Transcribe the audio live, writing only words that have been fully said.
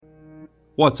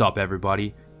What's up,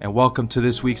 everybody, and welcome to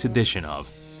this week's edition of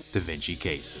Da Vinci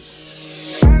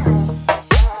Cases.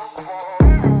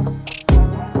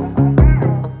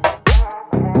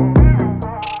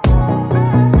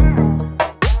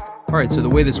 All right, so the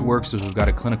way this works is we've got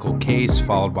a clinical case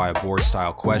followed by a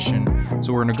board-style question.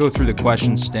 So we're going to go through the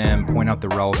question stem, point out the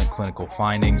relevant clinical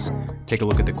findings, take a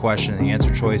look at the question and the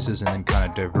answer choices, and then kind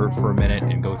of divert for a minute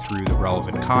and go through the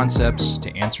relevant concepts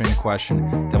to answering the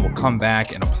question. Then we'll come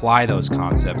back and apply those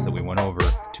concepts that we went over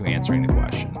to answering the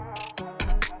question.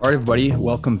 All right, everybody,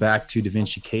 welcome back to Da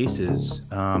Vinci Cases.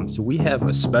 So we have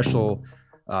a special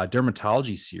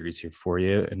dermatology series here for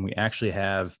you, and we actually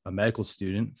have a medical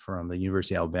student from the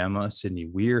University of Alabama, Sydney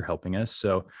Weir, helping us.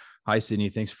 So hi, Sydney,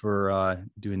 thanks for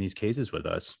doing these cases with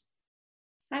us.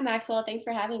 Hi, Maxwell. Thanks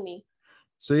for having me.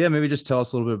 So yeah, maybe just tell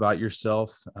us a little bit about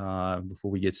yourself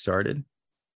before we get started.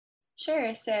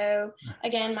 Sure. So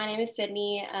again, my name is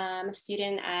Sydney. I'm a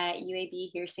student at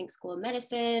UAB Hearsink School of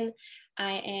Medicine.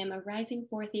 I am a rising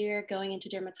fourth year going into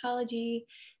dermatology.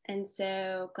 And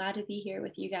so glad to be here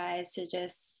with you guys to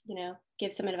just,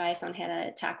 give some advice on how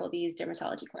to tackle these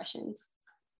dermatology questions.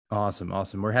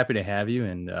 Awesome. We're happy to have you.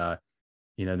 And,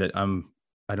 that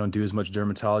I don't do as much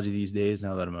dermatology these days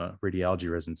now that I'm a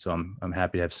radiology resident. So I'm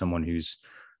happy to have someone who's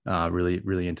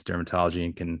really into dermatology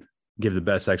and can give the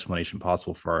best explanation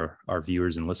possible for our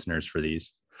viewers and listeners for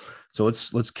these. So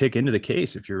let's kick into the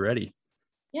case if you're ready.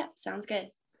 Yeah, sounds good.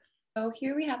 So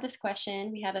here we have this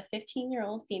question. We have a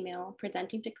 15-year-old female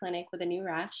presenting to clinic with a new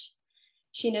rash.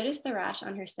 She noticed the rash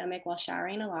on her stomach while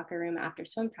showering in a locker room after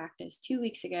swim practice 2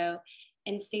 weeks ago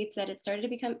and states that it started to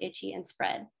become itchy and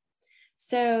spread.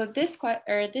 So this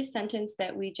sentence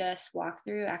that we just walked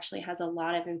through actually has a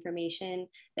lot of information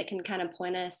that can kind of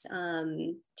point us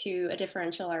to a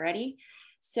differential already.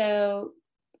 So,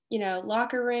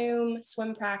 locker room,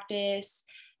 swim practice,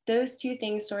 those two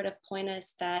things sort of point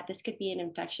us that this could be an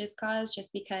infectious cause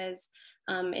just because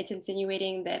it's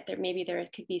insinuating that there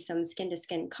could be some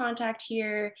skin-to-skin contact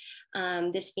here.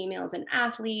 This female is an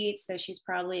athlete, so she's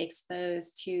probably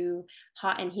exposed to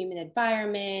hot and humid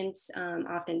environments,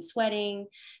 often sweating.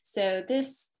 So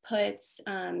this puts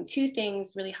two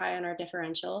things really high on our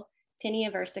differential,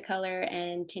 tinea versicolor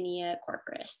and tinea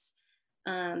corporis.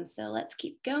 So let's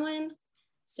keep going.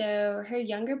 So her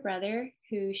younger brother,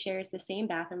 who shares the same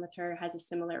bathroom with her, has a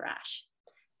similar rash.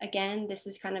 Again, this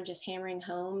is kind of just hammering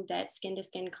home that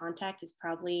skin-to-skin contact is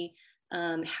probably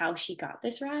how she got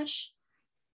this rash.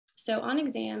 So on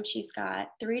exam, she's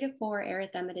got 3 to 4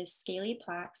 erythematous scaly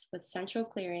plaques with central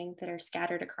clearing that are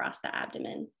scattered across the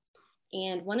abdomen.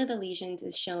 And one of the lesions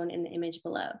is shown in the image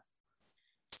below.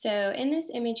 So in this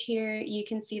image here, you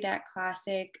can see that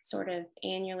classic sort of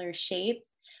annular shape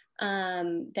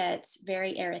that's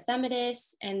very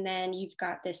erythematous, and then you've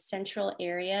got this central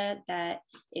area that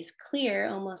is clear,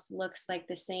 almost looks like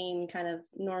the same kind of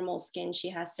normal skin she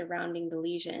has surrounding the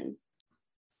lesion.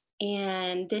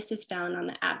 And this is found on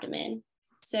the abdomen.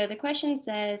 So the question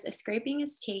says, a scraping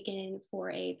is taken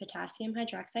for a potassium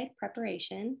hydroxide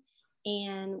preparation,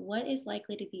 and what is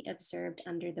likely to be observed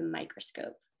under the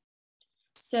microscope?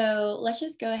 So let's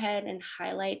just go ahead and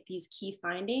highlight these key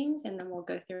findings, and then we'll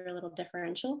go through a little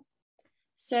differential.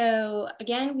 So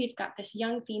again, we've got this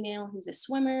young female who's a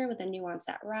swimmer with a new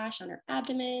onset rash on her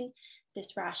abdomen.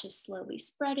 This rash is slowly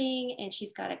spreading, and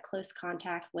she's got a close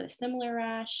contact with a similar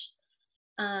rash.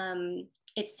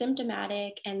 It's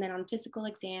symptomatic, and then on physical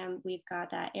exam, we've got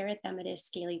that erythematous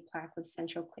scaly plaque with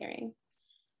central clearing.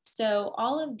 So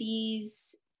all of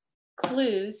these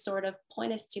clues sort of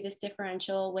point us to this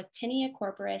differential, with tinea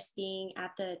corporis being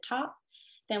at the top.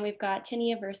 Then we've got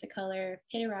tinea versicolor,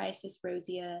 pityriasis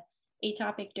rosea,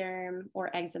 atopic derm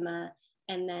or eczema,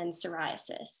 and then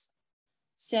psoriasis.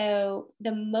 So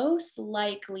the most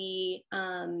likely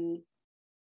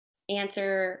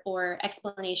answer or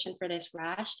explanation for this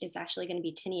rash is actually going to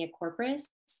be tinea corporis.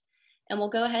 And we'll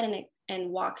go ahead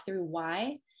and walk through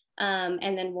why,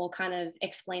 and then we'll kind of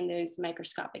explain those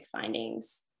microscopic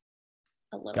findings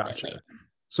a little bit later.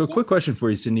 So quick question for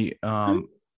you, Cindy.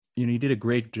 You did a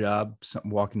great job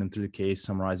walking them through the case,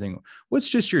 summarizing. What's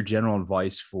just your general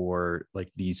advice for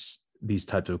like these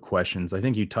types of questions? I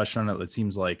think you touched on it. It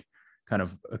seems like kind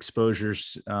of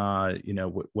exposures,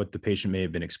 what the patient may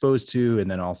have been exposed to.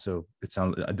 And then also it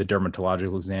sounds the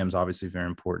dermatological exam is obviously very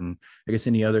important. I guess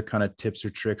any other kind of tips or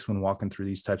tricks when walking through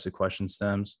these types of question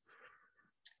stems?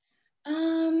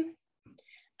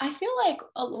 I feel like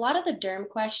a lot of the derm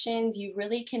questions, you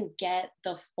really can get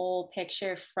the full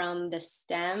picture from the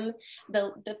stem.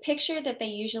 The picture that they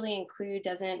usually include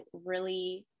doesn't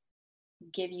really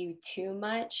give you too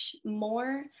much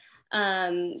more.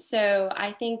 So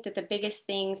I think that the biggest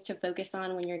things to focus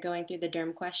on when you're going through the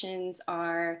derm questions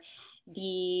are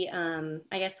the,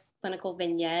 I guess, clinical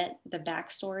vignette, the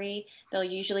backstory. They'll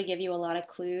usually give you a lot of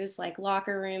clues like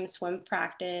locker room, swim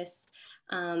practice,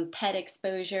 pet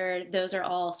exposure. Those are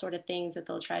all sort of things that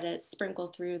they'll try to sprinkle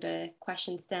through the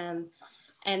question stem.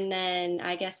 And then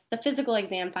I guess the physical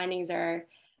exam findings are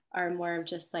more of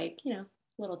just like,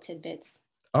 little tidbits.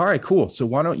 All right, cool. So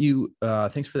why don't you,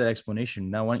 thanks for that explanation.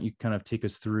 Now, why don't you kind of take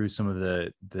us through some of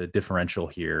the differential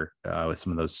here with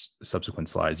some of those subsequent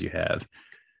slides you have.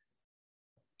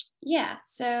 Yeah,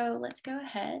 so let's go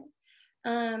ahead.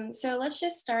 So let's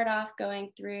just start off going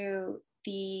through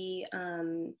the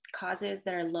causes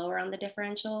that are lower on the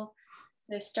differential.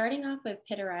 So starting off with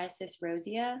pityriasis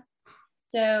rosea.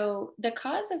 So the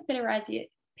cause of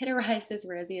pityriasis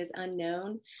rosea is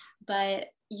unknown, but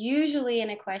usually in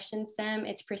a question stem,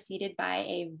 it's preceded by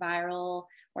a viral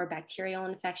or bacterial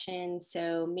infection.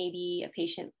 So maybe a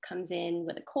patient comes in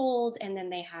with a cold and then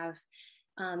they have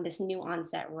this new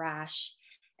onset rash.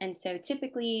 And so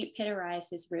typically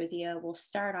pityriasis rosea will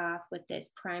start off with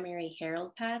this primary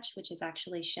herald patch, which is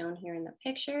actually shown here in the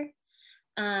picture.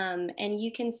 And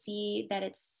you can see that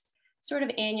it's sort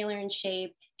of annular in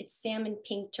shape. It's salmon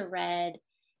pink to red,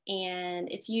 and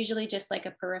it's usually just like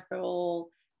a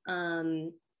peripheral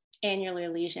annular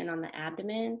lesion on the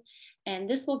abdomen. And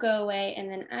this will go away,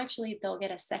 and then actually they'll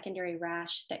get a secondary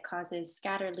rash that causes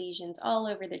scattered lesions all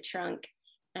over the trunk.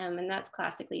 And that's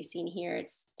classically seen here.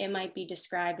 It might be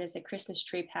described as a Christmas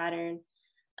tree pattern.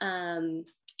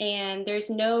 And there's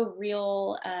no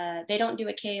real, they don't do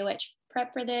a KOH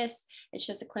prep for this. It's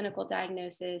just a clinical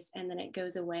diagnosis, and then it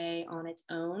goes away on its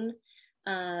own.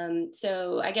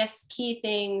 So I guess key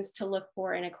things to look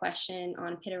for in a question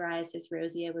on pityriasis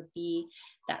rosea would be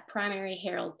that primary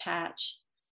herald patch,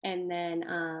 and then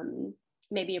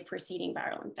maybe a preceding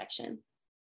viral infection.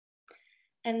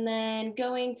 And then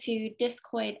going to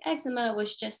discoid eczema,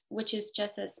 which is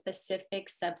just a specific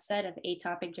subset of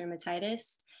atopic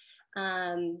dermatitis.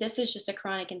 This is just a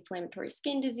chronic inflammatory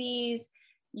skin disease.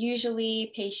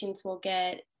 Usually patients will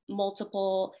get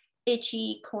multiple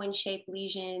itchy coin-shaped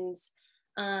lesions.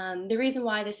 The reason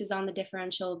why this is on the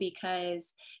differential,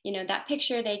 because that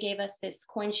picture, they gave us this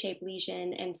coin-shaped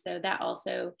lesion, and so that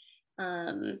also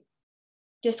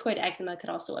discoid eczema could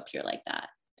also appear like that.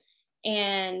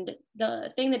 And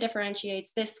the thing that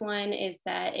differentiates this one is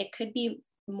that it could be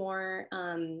more,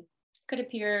 could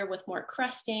appear with more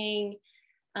crusting,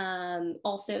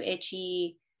 also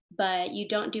itchy, but you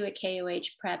don't do a KOH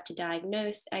prep to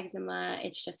diagnose eczema.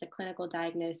 It's just a clinical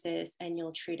diagnosis, and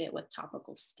you'll treat it with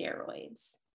topical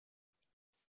steroids.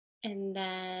 And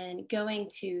then going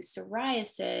to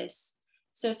psoriasis.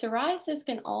 So psoriasis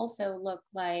can also look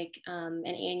like an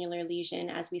annular lesion,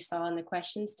 as we saw in the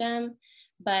question stem.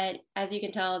 But as you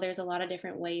can tell, there's a lot of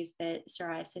different ways that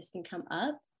psoriasis can come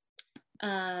up.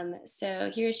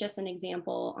 So here's just an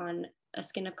example on a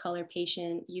skin of color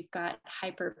patient. You've got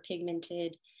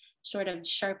hyperpigmented, sort of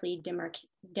sharply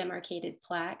demarcated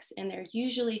plaques, and they're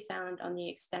usually found on the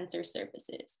extensor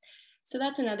surfaces. So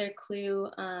that's another clue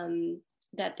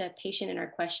that the patient in our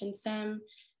question stem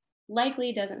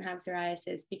likely doesn't have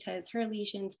psoriasis, because her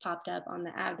lesions popped up on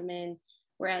the abdomen,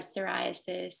 whereas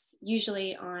psoriasis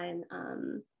usually on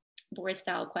board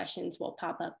style questions will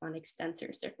pop up on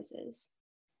extensor surfaces.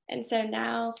 And so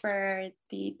now for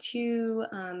the two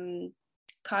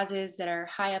causes that are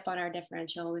high up on our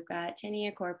differential, we've got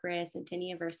tinea corporis and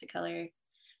tinea versicolor.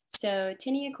 So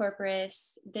tinea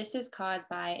corporis, this is caused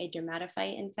by a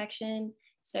dermatophyte infection.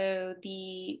 So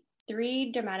the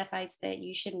 3 dermatophytes that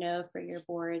you should know for your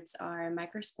boards are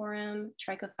microsporum,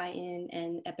 trichophyton,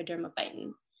 and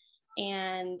epidermophyton.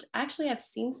 And actually, I've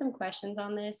seen some questions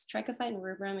on this. Trichophyton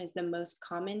rubrum is the most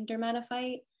common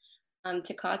dermatophyte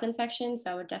to cause infection,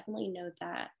 so I would definitely note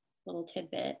that little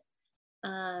tidbit.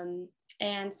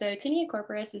 And so tinea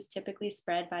corporis is typically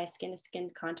spread by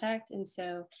skin-to-skin contact, and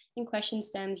so in question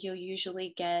stems, you'll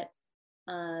usually get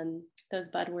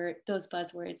those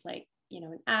buzzwords like,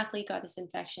 an athlete got this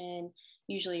infection,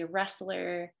 usually a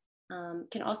wrestler,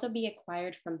 can also be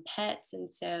acquired from pets, and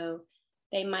so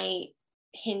they might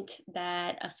hint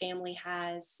that a family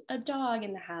has a dog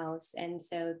in the house, and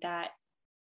so that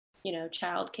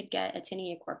child could get a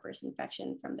tinea corporis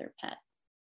infection from their pet.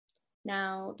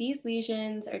 Now, these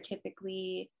lesions are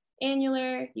typically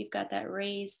annular. You've got that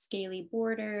raised scaly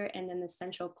border and then the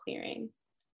central clearing.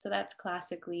 So that's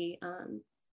classically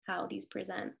how these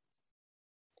present.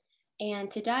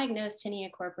 And to diagnose tinea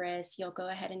corporis, you'll go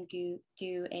ahead and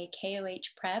do a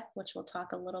KOH prep, which we'll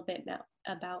talk a little bit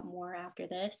about more after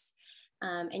this.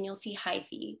 And you'll see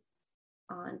hyphae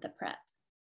on the prep.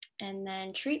 And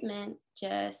then treatment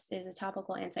just is a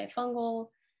topical antifungal.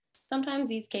 Sometimes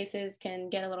these cases can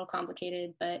get a little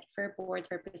complicated, but for board's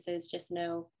purposes, just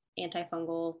know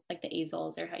antifungal, like the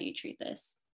azoles, are how you treat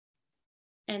this.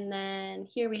 And then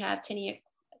here we have tinea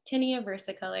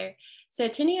versicolor. So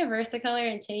tinea versicolor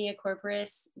and tinea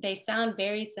corporis, they sound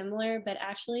very similar, but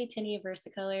actually tinea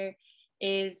versicolor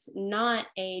is not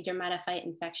a dermatophyte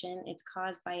infection. It's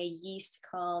caused by a yeast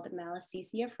called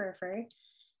Malassezia furfur.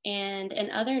 And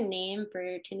another name for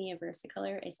tinea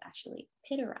versicolor is actually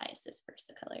pityriasis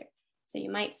versicolor. So you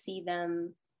might see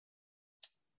them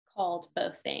called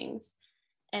both things.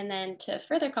 And then to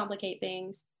further complicate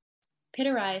things,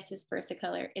 pityriasis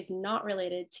versicolor is not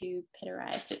related to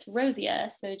pityriasis rosea.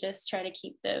 So just try to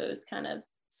keep those kind of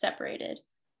separated.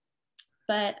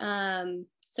 But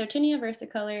so tinea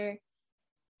versicolor,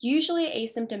 usually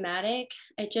asymptomatic.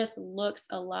 It just looks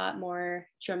a lot more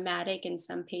dramatic in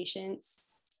some patients,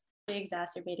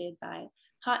 exacerbated by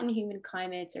hot and humid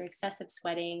climates or excessive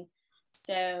sweating.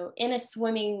 So in a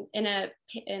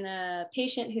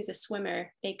patient who's a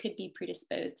swimmer, they could be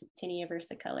predisposed to tinea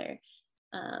versicolor.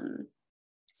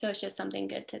 So it's just something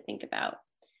good to think about.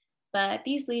 But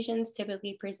these lesions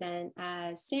typically present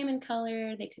as salmon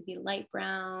color. They could be light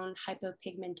brown,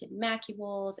 hypopigmented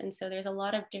macules. And so there's a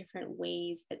lot of different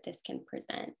ways that this can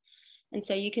present. And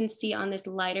so you can see on this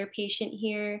lighter patient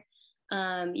here,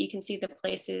 you can see the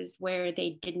places where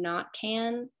they did not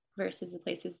tan versus the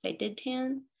places they did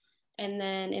tan. And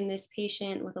then in this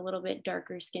patient with a little bit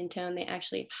darker skin tone, they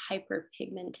actually have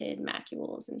hyperpigmented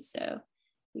macules. And so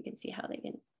you can see how they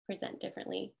can present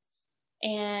differently.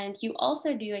 And you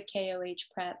also do a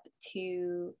KOH prep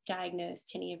to diagnose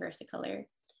tinea versicolor.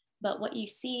 But what you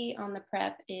see on the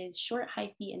prep is short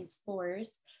hyphae and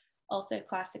spores, also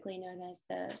classically known as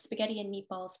the spaghetti and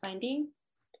meatballs finding.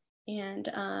 And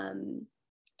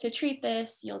to treat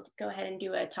this, you'll go ahead and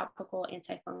do a topical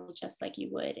antifungal just like you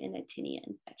would in a tinea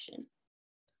infection.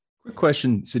 Quick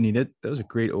question, Sydney. That was a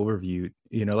great overview.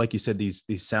 You know, like you said, these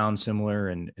sound similar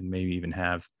and maybe even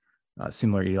have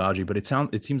similar etiology, but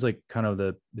it seems like kind of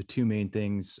the two main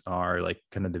things are like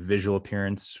kind of the visual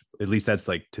appearance. At least that's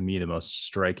like to me the most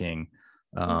striking.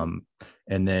 And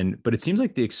then, but it seems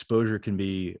like the exposure can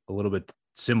be a little bit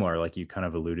similar, like you kind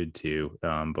of alluded to,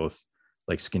 both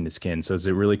like skin to skin. So is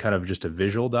it really kind of just a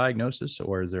visual diagnosis,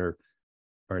 or is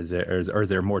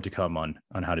there more to come on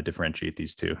how to differentiate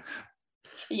these two?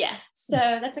 Yeah, so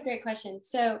that's a great question.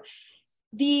 So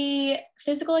the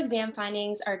physical exam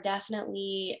findings are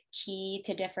definitely key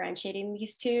to differentiating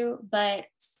these two, but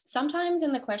sometimes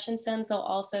in the question stems, they'll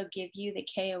also give you the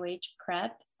KOH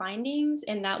prep findings,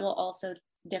 and that will also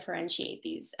differentiate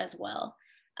these as well.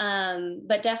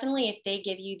 But definitely if they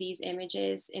give you these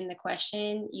images in the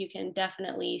question, you can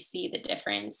definitely see the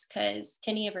difference, because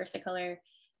tinea versicolor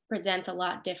presents a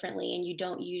lot differently, and you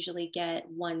don't usually get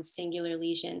one singular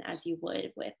lesion as you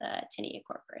would with tinea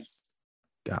corporis.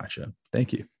 Gotcha.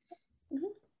 Thank you.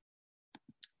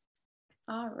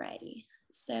 All righty.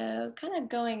 So kind of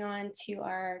going on to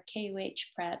our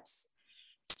KOH preps.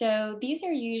 So these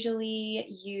are usually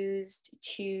used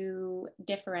to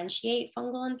differentiate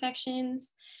fungal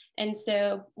infections. And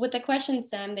so with the question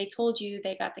stem, they told you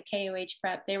they got the KOH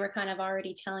prep. They were kind of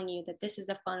already telling you that this is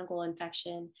a fungal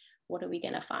infection. What are we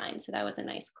going to find? So that was a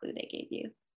nice clue they gave you.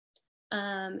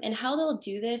 And how they'll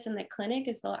do this in the clinic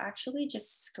is they'll actually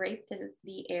just scrape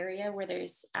the area where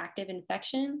there's active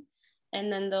infection,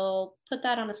 and then they'll put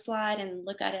that on a slide and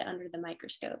look at it under the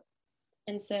microscope.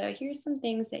 And so here's some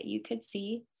things that you could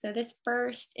see. So this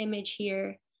first image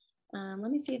here, let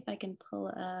me see if I can pull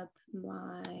up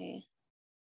my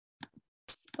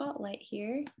spotlight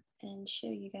here and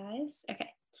show you guys. Okay,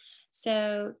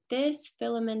 so this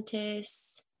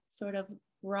filamentous sort of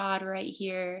rod right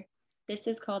here, this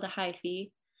is called a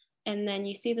hyphae. And then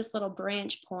you see this little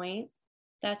branch point,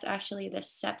 that's actually the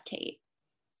septate.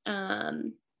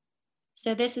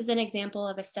 So this is an example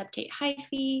of a septate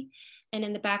hyphae. And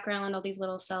in the background, all these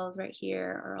little cells right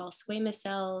here are all squamous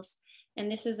cells.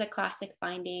 And this is a classic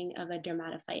finding of a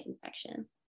dermatophyte infection.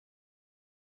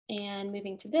 And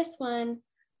moving to this one,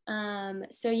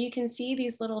 so you can see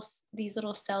these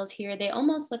little cells here. They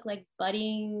almost look like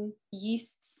budding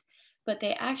yeasts, but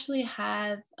they actually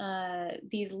have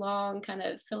these long kind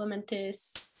of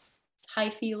filamentous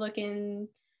hyphae looking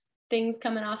things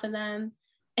coming off of them.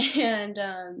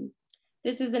 And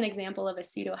this is an example of a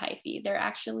pseudohyphae. They're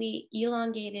actually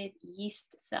elongated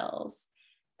yeast cells.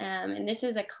 And this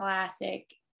is a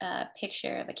classic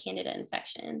picture of a Candida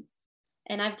infection.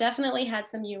 And I've definitely had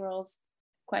some URLs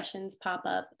questions pop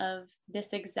up of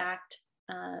this exact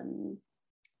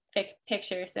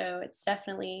picture. So it's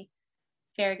definitely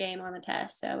fair game on the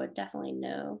test. So I would definitely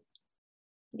know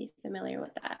Be familiar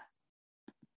with that.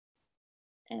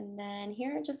 And then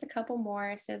here are just a couple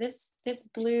more. So this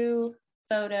blue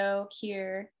photo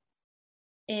here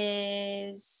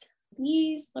is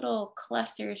these little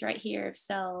clusters right here of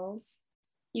cells.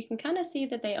 You can kind of see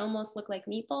that they almost look like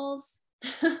meatballs.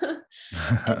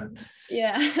 And,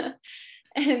 yeah.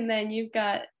 And then you've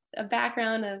got a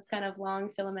background of kind of long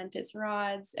filamentous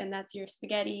rods, and that's your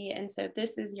spaghetti. And so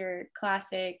this is your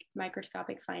classic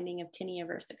microscopic finding of tinea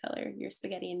versicolor, your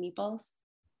spaghetti and meatballs.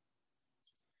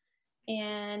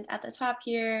 And at the top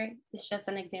here, it's just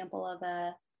an example of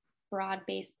a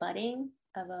broad-based budding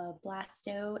of a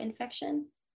blasto infection.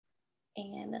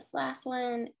 And this last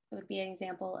one would be an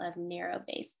example of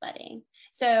narrow-based budding.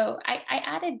 So I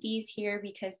added these here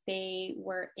because they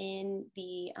were in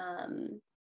the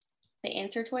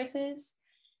answer choices.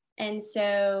 And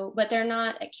so, but they're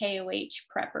not a KOH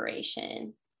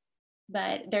preparation,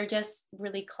 but they're just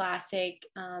really classic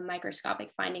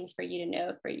microscopic findings for you to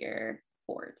know for your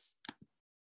boards.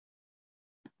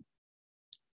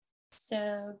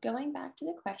 So going back to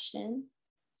the question,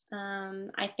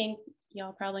 I think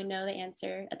y'all probably know the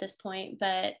answer at this point,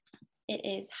 but it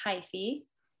is hyphae,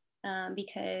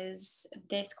 because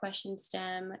this question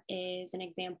stem is an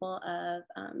example of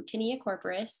tinea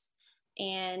corporis,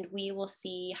 and we will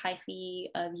see hyphae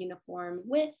of uniform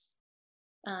width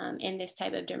in this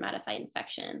type of dermatophyte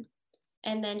infection.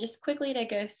 And then just quickly to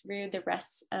go through the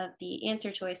rest of the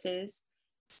answer choices.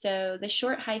 So the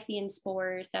short hyphae and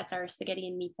spores, that's our spaghetti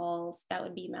and meatballs. That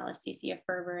would be Malassezia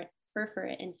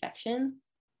furfura infection.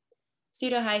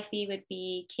 Pseudohyphae would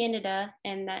be Candida,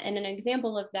 and an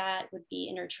example of that would be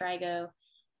intertrigo.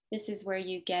 This is where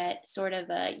you get sort of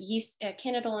a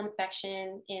candidal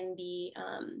infection in the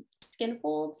skin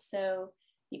folds. So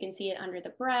you can see it under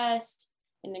the breast,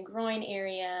 in the groin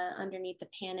area, underneath the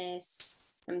pannus.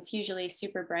 It's usually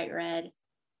super bright red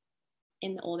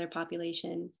in the older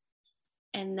population.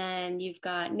 And then you've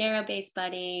got narrow-based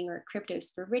budding or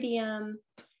cryptosporidium,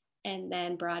 and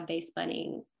then broad-based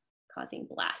budding causing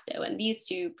blasto. And these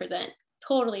two present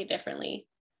totally differently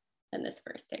than this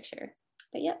first picture.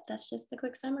 But yep, that's just the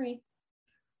quick summary.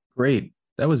 Great.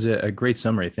 That was a great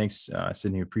summary. Thanks,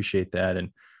 Sydney. Appreciate that.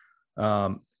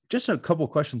 And just a couple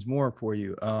of questions more for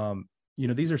you.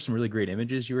 These are some really great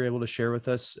images you were able to share with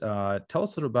us. Tell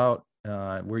us a little about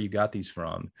where you got these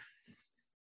from.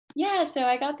 Yeah, so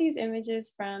I got these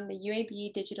images from the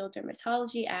UAB Digital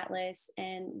Dermatology Atlas,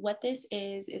 and what this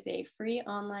is a free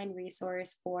online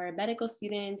resource for medical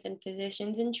students and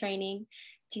physicians in training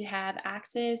to have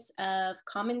access of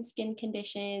common skin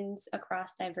conditions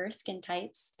across diverse skin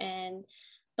types. And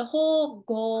the whole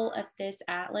goal of this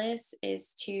atlas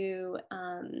is to,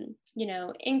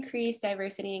 increase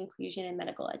diversity and inclusion in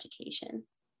medical education.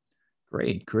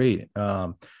 Great.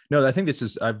 No, I think this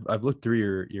is, I've looked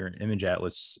through your image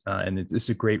atlas, and this is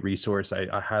a great resource. I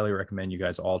highly recommend you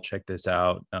guys all check this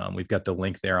out. We've got the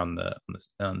link there on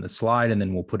the slide, and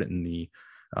then we'll put it in the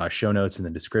show notes in the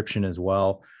description as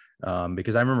well.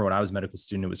 Because I remember when I was a medical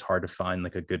student, it was hard to find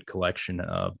like a good collection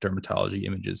of dermatology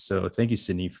images. So thank you,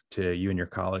 Sydney, to you and your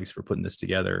colleagues for putting this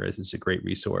together. This is a great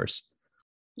resource.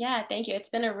 Yeah, thank you. It's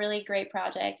been a really great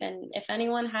project. And if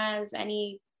anyone has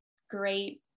any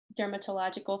great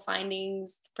dermatological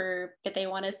findings that they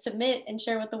want to submit and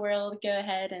share with the world, go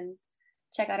ahead and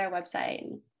check out our website.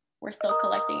 And we're still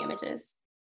collecting images.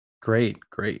 Great.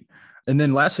 And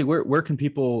then lastly, where can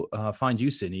people find you,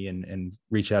 Sydney, and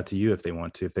reach out to you if they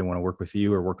want to work with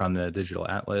you or work on the digital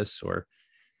atlas? Or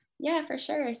Yeah, for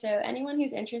sure. So anyone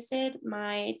who's interested,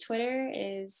 my Twitter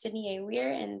is Sydney A.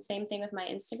 Weir, and same thing with my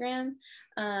Instagram.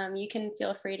 You can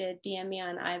feel free to DM me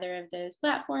on either of those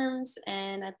platforms,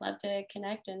 and I'd love to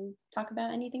connect and talk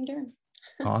about anything derm.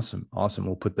 Awesome.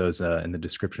 We'll put those in the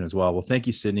description as well. Well, thank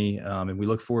you, Sydney. And we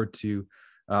look forward to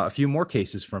a few more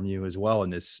cases from you as well in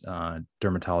this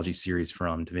dermatology series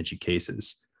from Da Vinci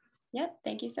Cases. Yep.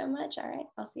 Thank you so much. All right.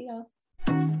 I'll see y'all.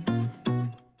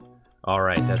 All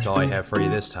right. That's all I have for you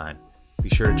this time. Be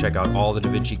sure to check out all the Da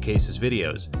Vinci Cases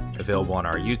videos available on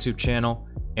our YouTube channel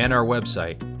and our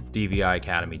website,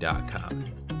 dviacademy.com.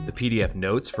 The PDF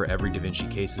notes for every Da Vinci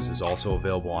Cases is also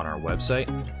available on our website.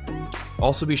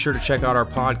 Also, be sure to check out our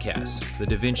podcast, The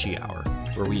Da Vinci Hour,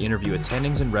 where we interview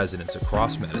attendings and residents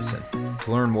across medicine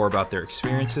to learn more about their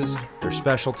experiences, their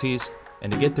specialties,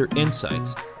 and to get their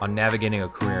insights on navigating a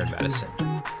career in medicine.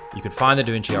 You can find the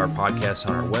Da Vinci Hour podcast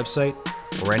on our website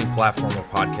or any platform where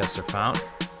podcasts are found.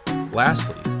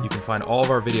 Lastly, you can find all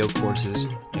of our video courses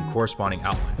and corresponding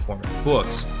outline format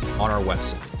books on our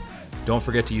website. Don't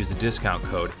forget to use the discount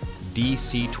code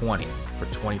DC20 for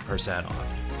 20%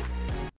 off.